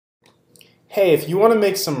Hey, if you want to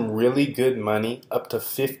make some really good money, up to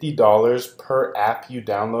 $50 per app you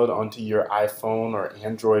download onto your iPhone or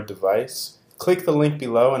Android device, click the link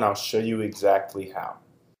below and I'll show you exactly how.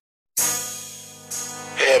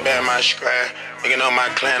 Headband my square, nigga know my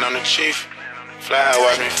clan, I'm the chief. Fly,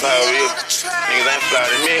 watch me fly with you. Niggas ain't fly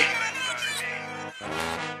to me.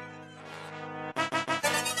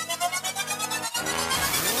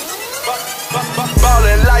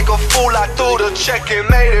 Ballin' like a fool, I threw the check and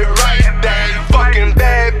made it right back. Fucking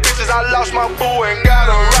bad bitches, I lost my boo and got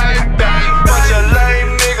her right back. Bunch of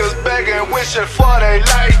lame niggas begging, wishing for their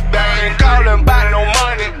life back. Ain't callin' back no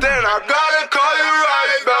money, then I gotta call you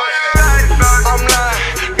right back. I'm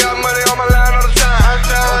lying, got money on my line all the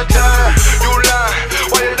time. You lying,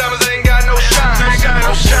 why your diamonds ain't got no shine?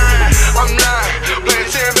 I'm lying, playing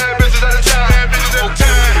 10 bad bitches at a time.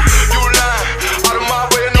 You lying, all the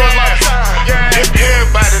mob waiting on my time.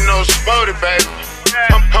 Everybody knows Spodee, baby.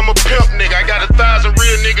 I'm a pimp nigga, I got 1,000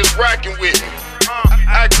 real niggas rockin' with me.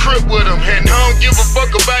 I crip with them, and I don't give a fuck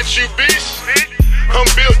about you, bitch. I'm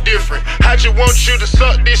built different, I just want you to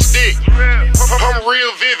suck this dick. I'm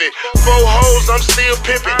real vivid, 4 hoes I'm still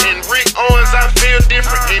pimpin'. In Rick Owens I feel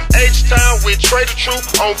different. In H-Town with Trader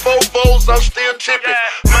Truth, on 4 foes I'm still tippin'.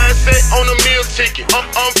 Mindset on a meal ticket,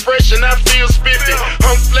 I'm fresh and I feel spiffy.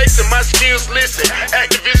 I'm flexing, my skills listen.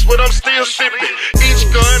 Activist, but I'm still sippin'. Each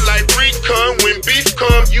gun like recon, when beef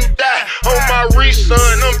come you die. On my re-son,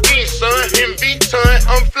 I'm son. In V-ton,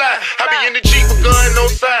 I'm fly. I be in the Jeep with gun on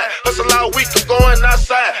side. Hustle all week, I'm going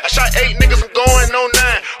outside. I shot 8 niggas, I'm going on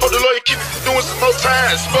 9. Hope the lawyer keep doing some more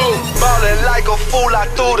time. Ballin' like a fool, I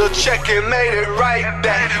threw the check and made it right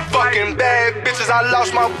back. Fucking bad bitches, I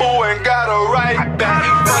lost my boo and got her right back.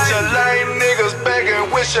 Bunch of lame niggas begging,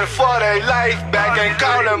 wishing for their life back. Ain't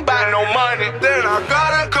callin' back no money, then I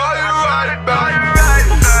gotta call you right back.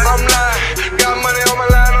 I'm lying, got money on my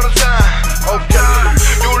line all the time. Okay,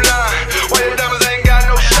 you lying, why your diamonds ain't got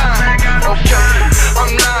no shine? Okay,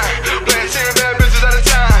 I'm lying, playing 10 bad bitches at a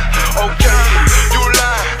time. Okay, you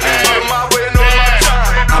lying, all the mob waiting on my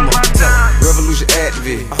time. I'm a revolution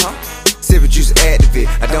activist, sippin' juice activist.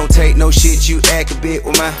 I don't take no shit, you act a bit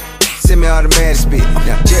with my semi-automatic spit.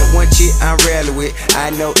 Now just one chick I'm rarely with. I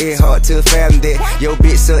know it hard to fathom that yo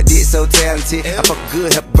bitch suck dick so talented. I fuck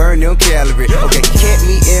good, help burn them calories. Okay, catch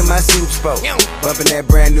me in my super sport, bumpin' that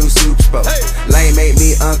brand new super sport. Lame make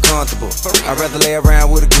me uncomfortable, I'd rather lay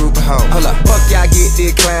around with a group of hoes. Hold up, fuck y'all get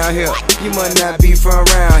this clown here. You must not be from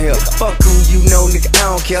around here. Fuck who you know, nigga, I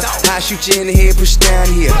don't care. I shoot you in the head, push you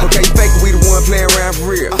down here. Okay, you fakin', we the one playing around for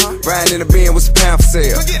real. Riding in the Benz with some pound for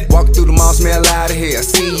sale. Walking through the mall, smell loud of hell.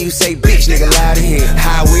 See you say bitch, nigga, loud of here.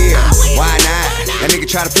 I will, why not? That nigga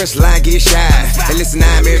try to press the line, get shot. And listen,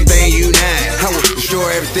 I'm everything you not. I will destroy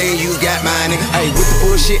everything you got, my nigga. Hey, with the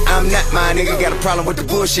bullshit, I'm not my nigga. Got a problem with the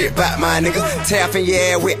bullshit, bot my nigga. Tapping your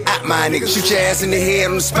ass with out my nigga. Shoot your ass in the head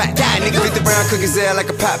on the spot, die nigga. Hit the brown cookies out like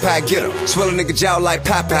a Popeye, get em. Swell a nigga jaw like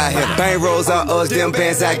Popeye here. Bang rolls all us, them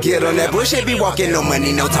bands I get on that bullshit. Be walking, no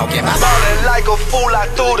money, no talking. Ballin' like a fool, I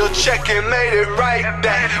threw the check and made it right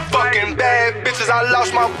back. Fucking bad bitches, I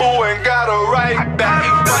lost my boo and got her right back.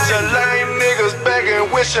 Bunch of lame niggas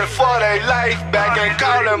begging, wishing for their life back. Ain't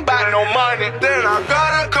callin' back no money, then I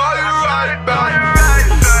gotta call you right back.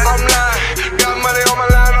 I'm lying, got money on my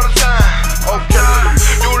line all the time. Okay,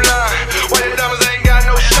 you lying, why your diamonds ain't got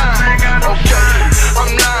no shine? Okay,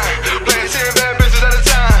 I'm lying, playing 10 bad bitches at a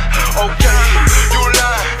time. Okay, you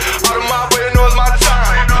lying, all the mob waiting knows my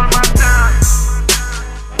time.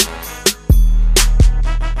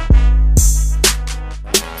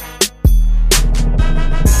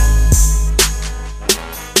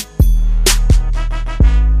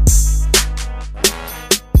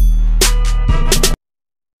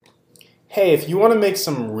 Hey, if you want to make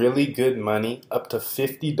some really good money, up to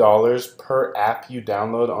 $50 per app you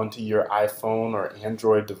download onto your iPhone or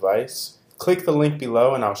Android device, click the link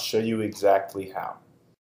below and I'll show you exactly how.